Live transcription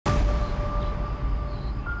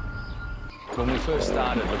When we first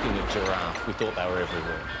started looking at giraffe, we thought they were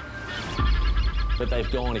everywhere. But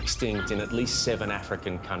they've gone extinct in at least 7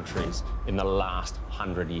 African countries in the last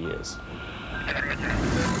 100 years.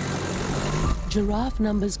 Giraffe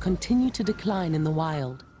numbers continue to decline in the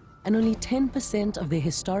wild, and only 10% of their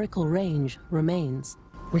historical range remains.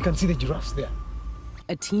 We can see the giraffes there.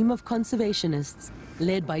 A team of conservationists,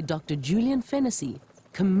 led by Dr. Julian Fennessy,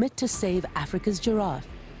 commit to save Africa's giraffe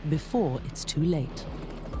before it's too late.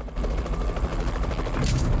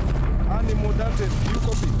 Animal Dante, you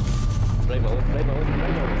copy? Play ball, play ball,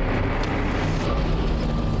 play ball.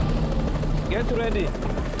 Get ready.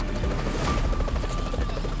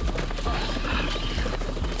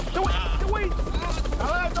 Do it!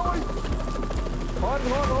 Alright, do it! Hold.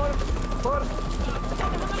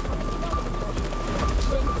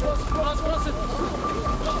 Cross it.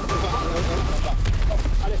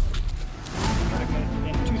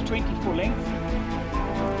 And 220 for length.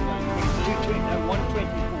 120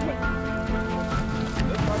 for width.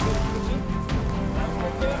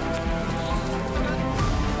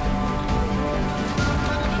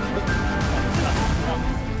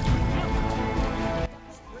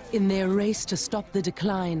 In their race to stop the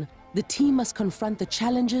decline, the team must confront the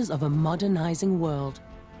challenges of a modernizing world.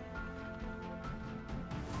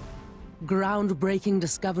 Groundbreaking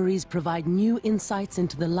discoveries provide new insights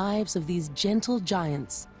into the lives of these gentle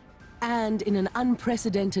giants. And in an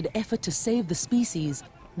unprecedented effort to save the species,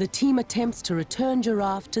 the team attempts to return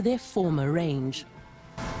giraffe to their former range.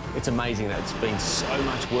 It's amazing that it's been so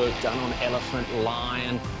much work done on elephant,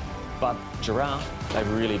 lion, but giraffe,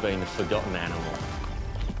 they've really been the forgotten animal.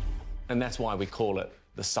 And that's why we call it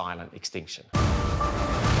the silent extinction.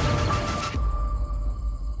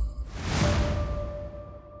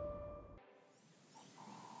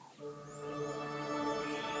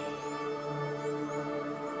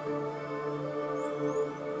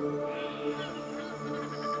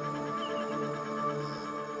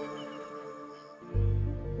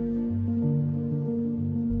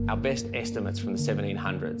 Our best estimates from the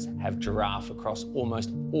 1700s have giraffe across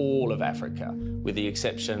almost all of Africa, with the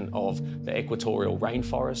exception of the equatorial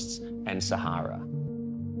rainforests and Sahara.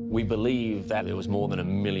 We believe that there was more than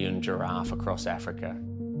 1 million giraffe across Africa.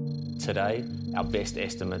 Today, our best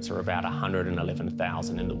estimates are about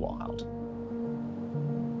 111,000 in the wild.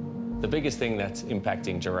 The biggest thing that's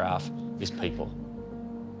impacting giraffe is people.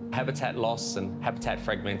 Habitat loss and habitat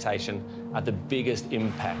fragmentation are the biggest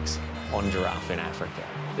impacts on giraffe in Africa.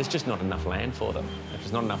 There's just not enough land for them. If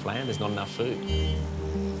there's not enough land, there's not enough food.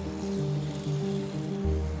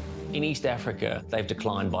 In East Africa, they've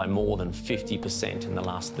declined by more than 50% in the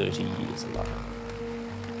last 30 years alone.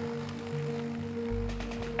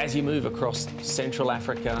 As you move across Central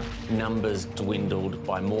Africa, numbers dwindled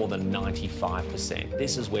by more than 95%.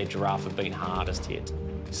 This is where giraffe have been hardest hit.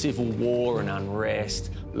 Civil war and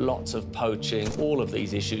unrest, lots of poaching, all of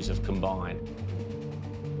these issues have combined.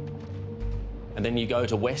 And then you go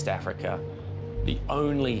to West Africa, the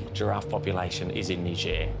only giraffe population is in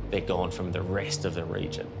Niger. They're gone from the rest of the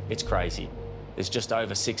region. It's crazy. There's just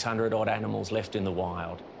over 600 odd animals left in the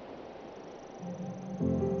wild.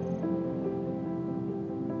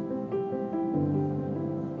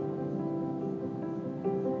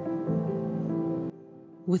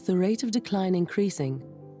 With the rate of decline increasing,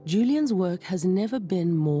 Julian's work has never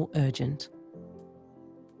been more urgent.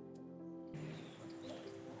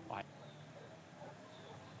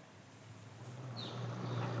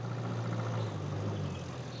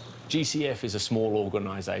 GCF is a small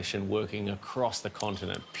organisation working across the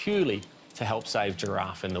continent purely to help save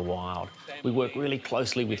giraffe in the wild. We work really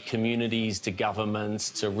closely with communities, to governments,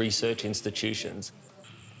 to research institutions.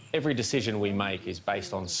 Every decision we make is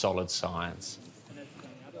based on solid science.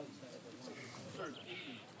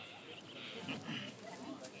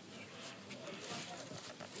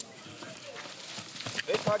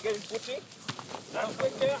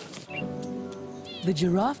 The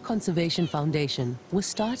Giraffe Conservation Foundation was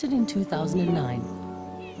started in 2009.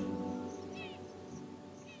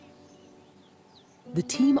 The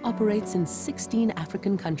team operates in 16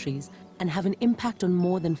 African countries and have an impact on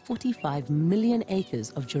more than 45 million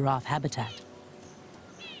acres of giraffe habitat.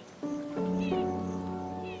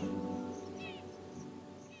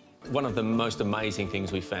 One of the most amazing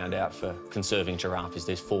things we found out for conserving giraffe is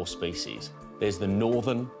there's 4 species. There's the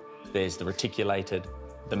northern, there's the reticulated,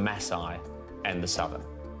 the Maasai, and the southern.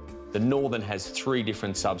 The northern has 3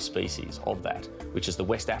 different subspecies of that, which is the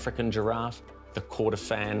West African giraffe, the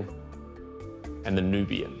Kordofan, and the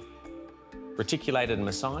Nubian. Reticulated and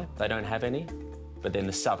Maasai, they don't have any, but then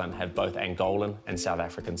the southern have both Angolan and South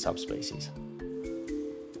African subspecies.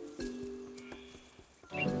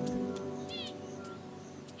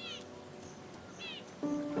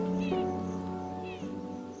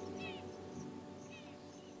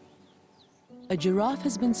 A giraffe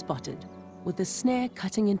has been spotted, with a snare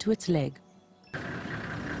cutting into its leg.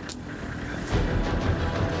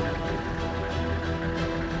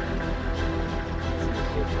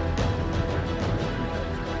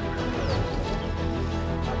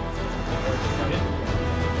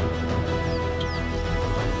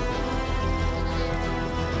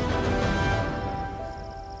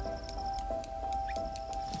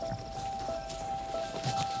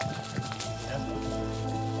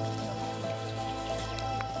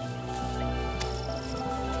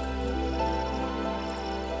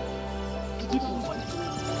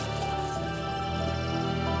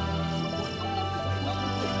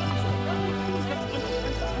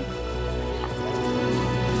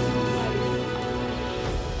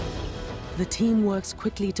 The team works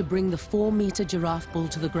quickly to bring the 4-meter giraffe bull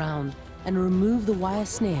to the ground and remove the wire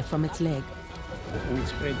snare from its leg. We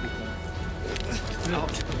spread it.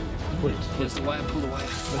 Out. Pull. Here's the wire, pull the wire.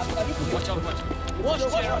 Watch out, watch.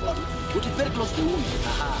 Put it very close to the wound.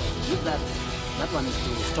 Aha. Use that. That one is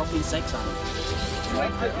to stop insects on it.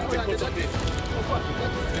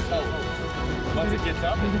 Once it gets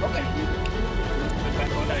up,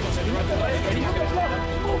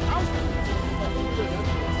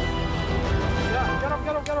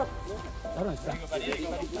 Get up.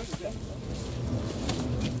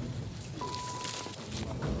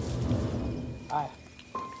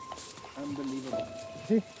 Unbelievable.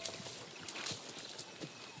 See?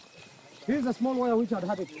 Here's a small wire which I'd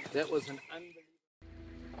had it. That was an unbelievable.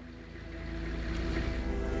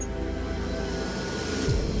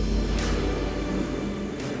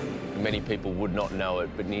 Many people would not know it,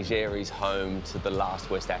 but Niger is home to the last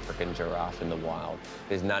West African giraffe in the wild.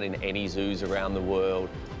 There's none in any zoos around the world.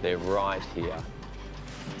 They're right here.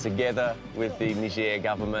 Together with the Niger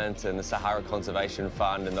government and the Sahara Conservation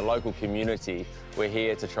Fund and the local community, we're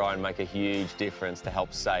here to try and make a huge difference to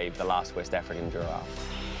help save the last West African giraffe.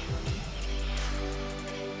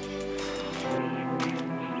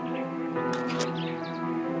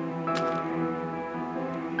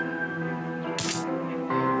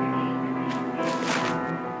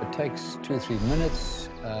 It takes 2 or 3 minutes,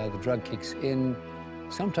 the drug kicks in.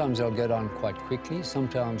 Sometimes they'll go down quite quickly,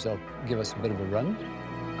 sometimes they'll give us a bit of a run.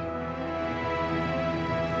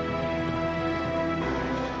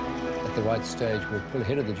 At the right stage, we'll pull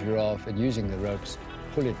ahead of the giraffe and using the ropes,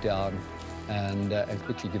 pull it down and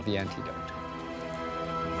quickly give the antidote.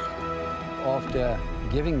 After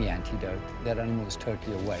giving the antidote, that animal is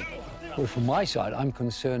totally awake. Well, from my side, I'm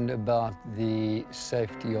concerned about the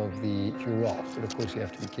safety of the giraffe, but of course you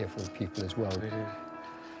have to be careful of people as well.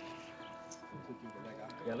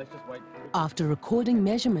 After recording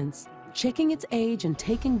measurements, checking its age and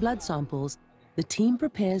taking blood samples, the team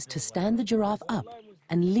prepares to stand the giraffe up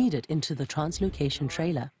and lead it into the translocation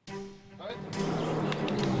trailer.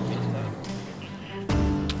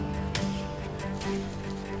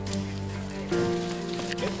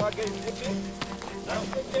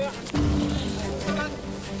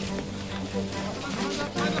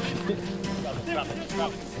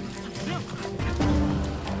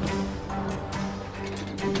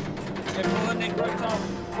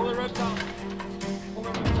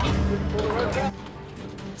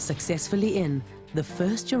 Successfully in, the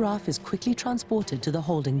first giraffe is quickly transported to the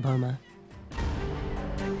holding boma.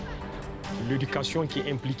 L'éducation qui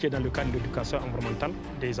est impliquée dans le cadre de l'éducation environnementale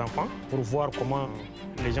des enfants pour voir comment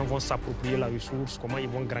les gens vont s'approprier la ressource, comment ils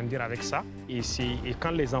vont grandir avec ça. Et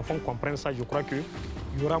quand les enfants comprennent ça, je crois qu'il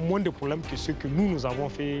y aura moins de problèmes que ceux que nous avons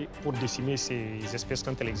fait pour décimer ces espèces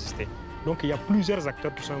quand elles existaient. Donc il y a plusieurs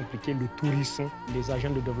acteurs qui sont impliqués, le tourisme, les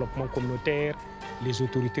agents de développement communautaire, les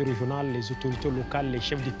autorités régionales, les autorités locales, les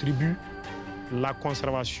chefs de tribus. La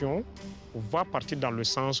conservation va partir dans le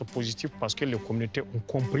sens positif parce que les communautés ont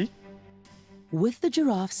compris. With the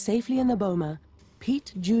giraffe safely in the boma,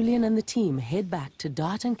 Pete, Julian and the team head back to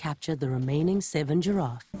dart and capture the remaining 7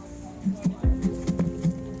 giraffe.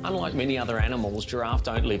 Unlike many other animals, giraffe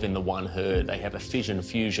don't live in the one herd. They have a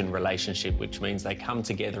fission-fusion relationship, which means they come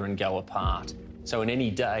together and go apart. So in any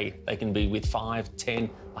day, they can be with 5, 10,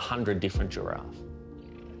 100 different giraffe.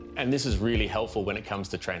 And this is really helpful when it comes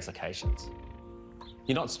to translocations.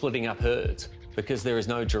 You're not splitting up herds because there is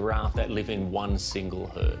no giraffe that live in one single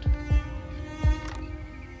herd.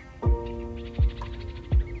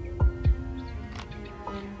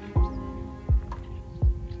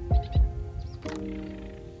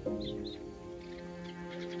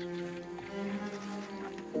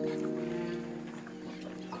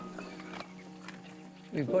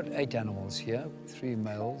 We've got 8 animals here, 3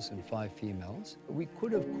 males and 5 females. We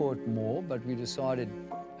could have caught more, but we decided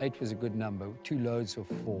 8 was a good number, 2 loads of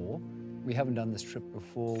 4. We haven't done this trip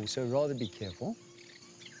before, so rather be careful.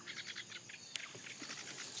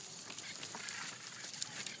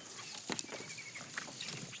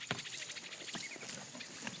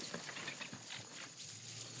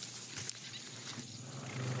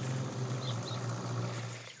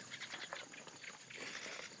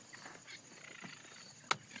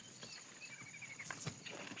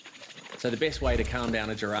 So the best way to calm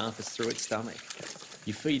down a giraffe is through its stomach.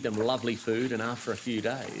 You feed them lovely food, and after a few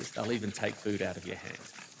days, they'll even take food out of your hand.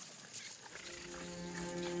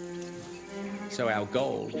 So our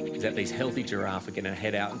goal is that these healthy giraffe are going to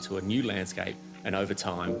head out into a new landscape and over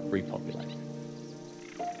time repopulate.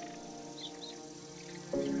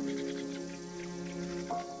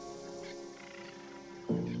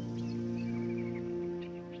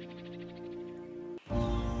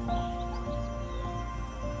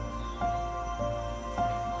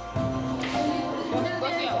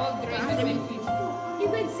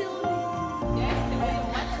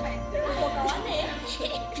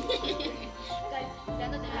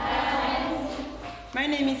 My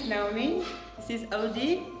name is Naomi, this is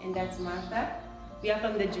Odie, and that's Martha. We are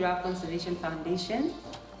from the Giraffe Conservation Foundation,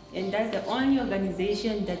 and that's the only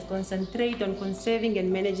organization that concentrates on conserving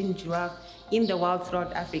and managing giraffe in the wild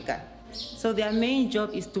throughout Africa. So their main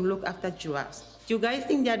job is to look after giraffes. Do you guys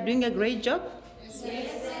think they are doing a great job?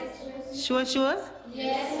 Yes. Sure?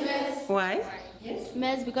 Yes. Why?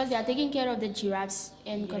 Yes, because they are taking care of the giraffes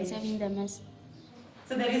and conserving them.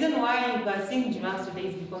 So the reason why you are seeing giraffes today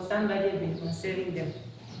is because somebody has been conserving them.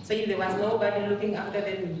 So if there was nobody looking after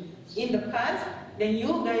them in the past, then you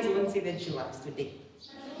guys won't see the giraffes today.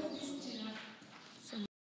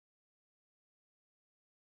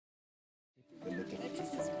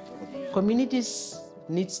 Communities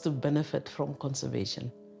needs to benefit from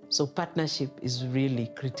conservation, so partnership is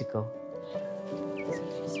really critical.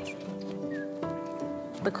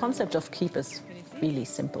 The concept of keep is really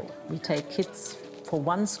simple. We take kids for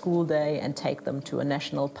one school day and take them to a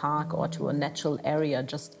national park or to a natural area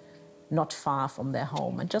just not far from their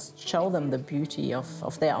home and just show them the beauty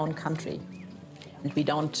of their own country. And we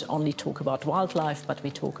don't only talk about wildlife, but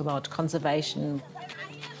we talk about conservation.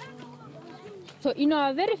 So in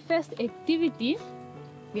our very first activity,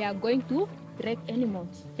 we are going to track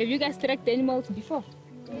animals. Have you guys tracked animals before?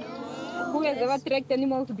 No. Who has ever tracked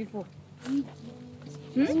animals before?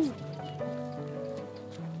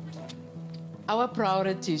 Our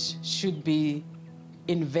priorities should be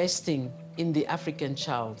investing in the African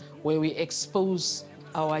child, where we expose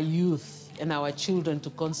our youth and our children to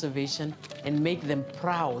conservation and make them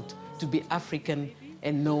proud to be African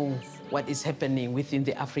and know what is happening within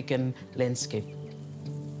the African landscape.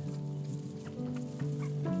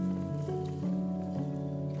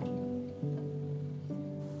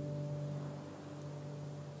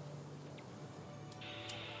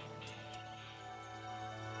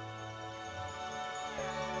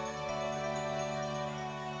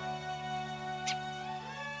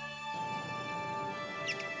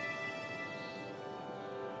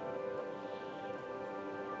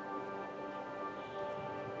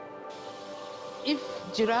 If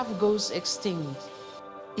giraffe goes extinct,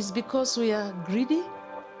 it's because we are greedy.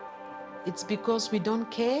 It's because we don't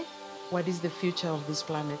care what is the future of this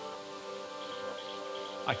planet.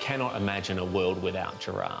 I cannot imagine a world without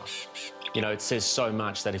giraffe. You know, it says so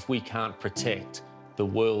much that if we can't protect the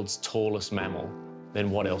world's tallest mammal, then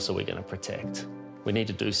what else are we going to protect? We need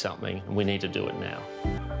to do something, and we need to do it now.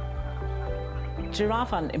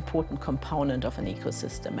 Giraffe are an important component of an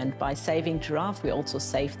ecosystem, and by saving giraffe, we also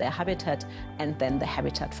save their habitat and then the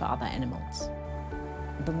habitat for other animals.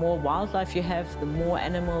 The more wildlife you have, the more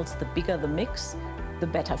animals, the bigger the mix, the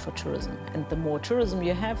better for tourism. And the more tourism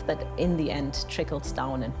you have, that in the end trickles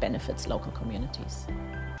down and benefits local communities.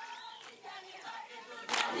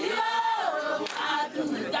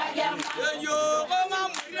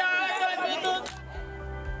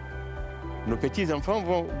 Nos petits-enfants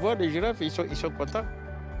vont voir les girafes et ils sont contents.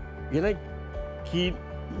 Il y en a qui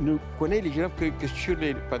ne connaissent les girafes que sur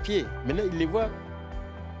les papiers. Maintenant, ils les voient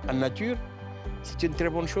en nature. C'est une très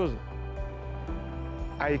bonne chose.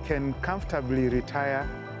 I can comfortably retire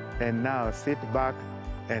and now sit back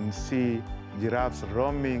and see giraffes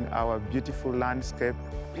roaming our beautiful landscape.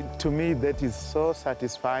 To me, that is so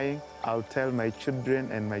satisfying. I'll tell my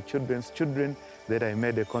children and my children's children that I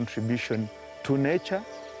made a contribution to nature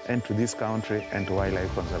and to this country and to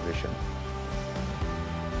wildlife conservation.